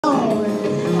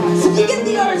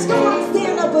words. Come on,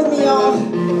 stand up with me, y'all.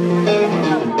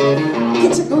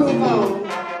 Get your groove on.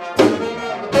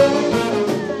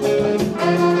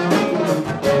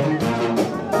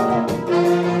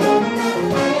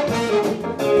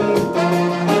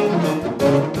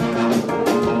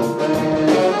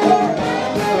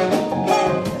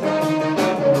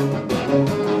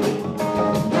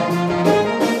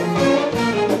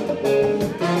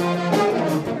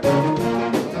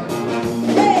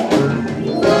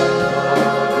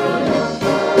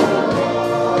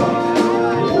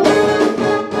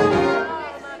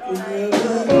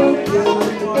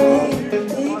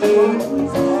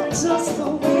 Just the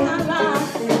way I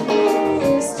like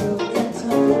it. Still get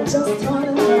tough, just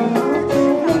wanna love.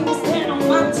 Make me stand on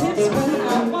my tips when I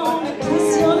wanna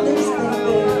kiss your lips,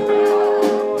 baby.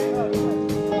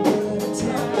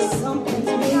 Tell me something's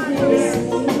making me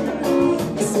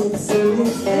say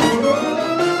something fast.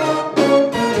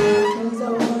 'Cause I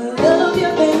wanna love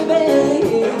you, baby.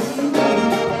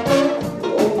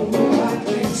 Oh, why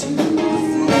can't you see?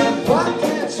 Why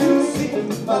can't you see,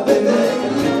 my baby?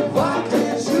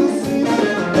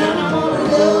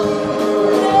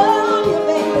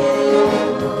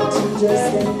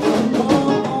 Just say, come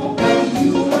on,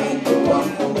 you ain't the one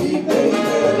for me, baby.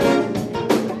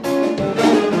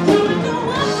 You ain't the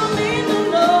one for me,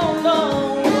 no, no.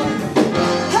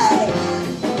 Hey!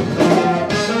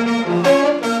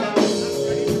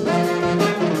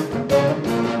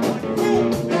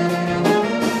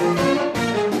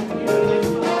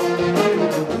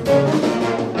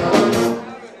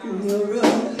 You're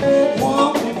a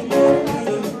woman,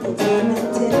 you're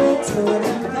talented, smart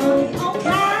and funny,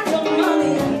 okay.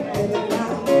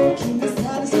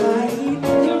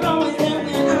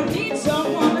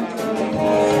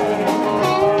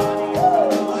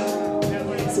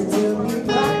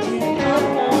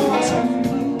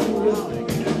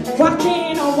 Why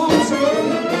can't I want you?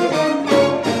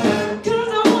 'Cause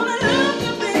I wanna love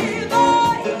you, baby.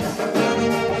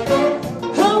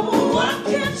 Oh, why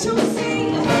can't you see?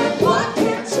 Why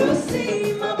can't you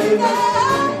see, my baby?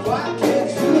 Why can't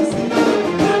you see?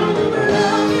 I wanna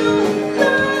love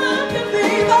you,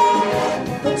 baby.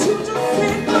 But you just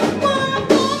said the one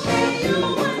for me. You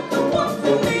ain't the one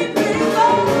for me, baby.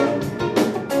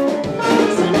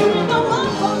 So you ain't the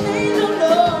one for me, no,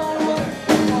 no.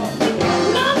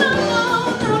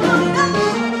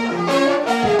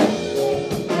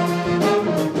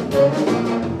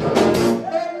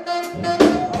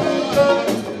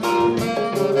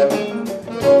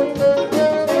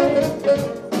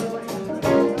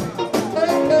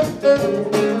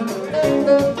 Thank you.